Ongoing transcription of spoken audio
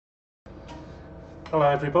Hello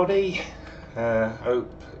everybody, hope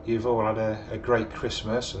you've all had a great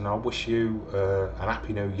Christmas, and I wish you an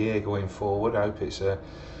happy new year going forward. I hope it's a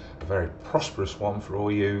very prosperous one for all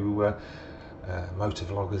you motor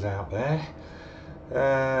vloggers out there.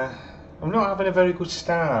 I'm not having a very good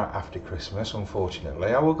start after Christmas,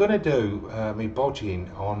 unfortunately. I was going to do me bodging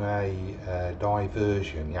on a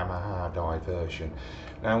diversion, Yamaha diversion.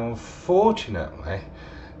 Now unfortunately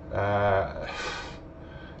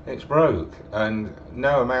it's broke, and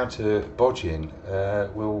no amount of bodging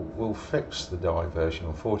will fix the diversion,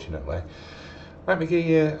 unfortunately. Let me give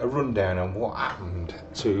you a rundown on what happened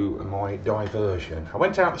to my diversion. I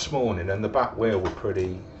went out this morning and the back wheel were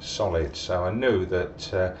pretty solid, so I knew that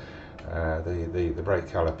the brake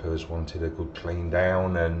calipers wanted a good clean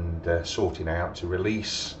down and sorting out to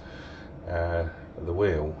release the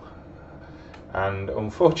wheel. And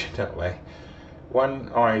unfortunately,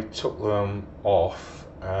 when I took them off,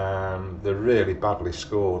 they really badly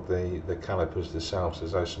scored the calipers themselves,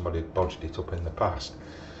 as though somebody had bodged it up in the past.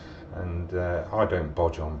 And I don't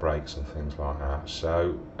bodge on brakes and things like that,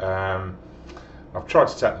 so I've tried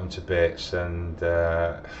to take them to bits, and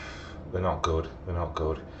they're not good. They're not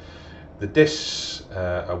good. The discs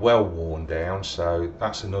are well worn down, so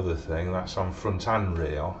that's another thing. That's on front and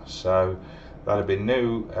rear, so that'll be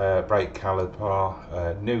new brake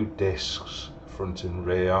caliper, new discs front and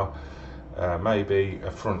rear. Maybe a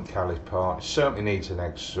front caliper. It certainly needs an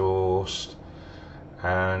exhaust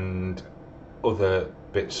and other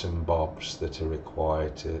bits and bobs that are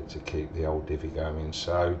required to keep the old Divvy going.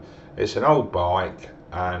 So it's an old bike,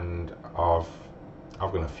 and I'm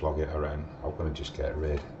going to flog it around. I'm going to just get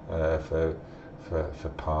rid for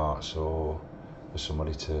parts or for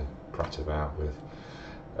somebody to prat about with.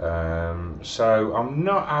 So I'm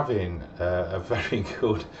not having a very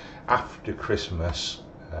good after Christmas,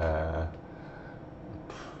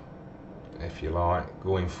 if you like,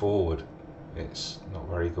 going forward. It's not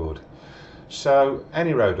very good. So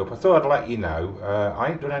any road up, I thought I'd let you know. I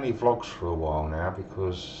ain't done any vlogs for a while now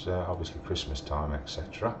because obviously Christmas time,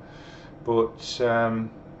 etc. But so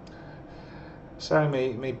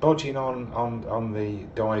me bodging on the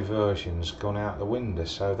diversion's gone out the window,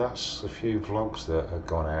 so that's a few vlogs that have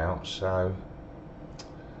gone out. So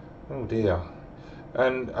oh dear.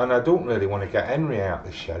 And I don't really want to get Henry out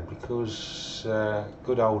the shed, because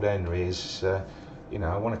good old Henry is, you know,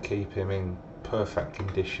 I want to keep him in perfect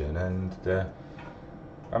condition. And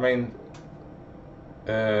I mean,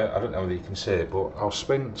 I don't know whether you can see it, but I'll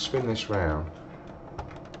spin this round.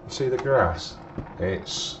 See the grass?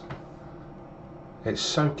 It's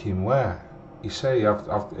soaking wet. You see,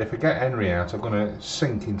 if I get Henry out, I'm going to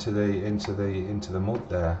sink into the mud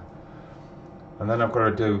there. And then I've got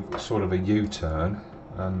to do sort of a U-turn,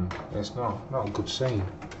 and it's not a good scene.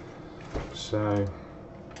 So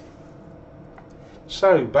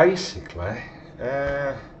basically,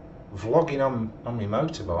 vlogging on my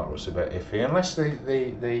motorbike was a bit iffy, unless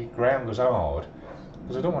the ground was hard,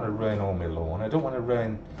 because I don't want to ruin all my lawn. I don't want to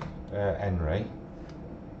ruin Henry.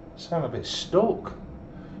 So I'm a bit stuck.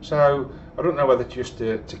 So I don't know whether just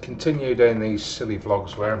to continue doing these silly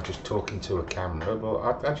vlogs where I'm just talking to a camera,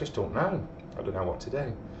 but I just don't know. I don't know what to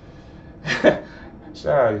do.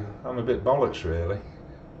 So I'm a bit bollocks really.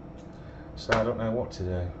 So I don't know what to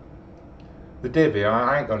do. The Divvy,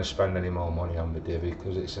 I ain't going to spend any more money on the Divvy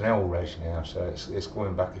because it's an L reg now, so it's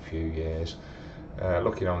going back a few years.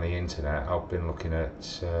 Looking on the internet, I've been looking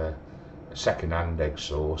at second-hand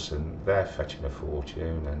exhausts, and they're fetching a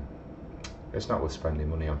fortune, and it's not worth spending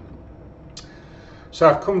money on. So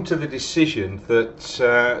I've come to the decision that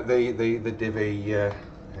the Divvy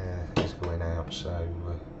is going out, so a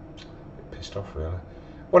bit pissed off really.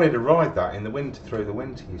 Wanted to ride that in the winter, through the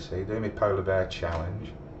winter, you see, doing my polar bear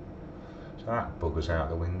challenge. So that buggers out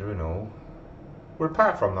the window and all. But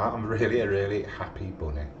apart from that, I'm really a really happy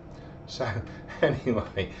bunny. So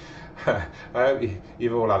anyway, I hope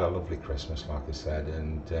you've all had a lovely Christmas, like I said,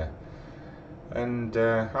 and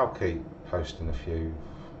I'll keep posting a few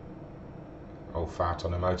old fart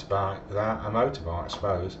on a motorbike without a motorbike, I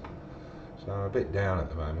suppose. So I'm a bit down at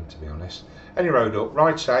the moment, to be honest. Any road up,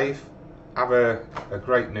 ride safe, have a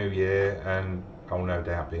great new year, and I'll no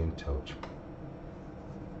doubt be in touch.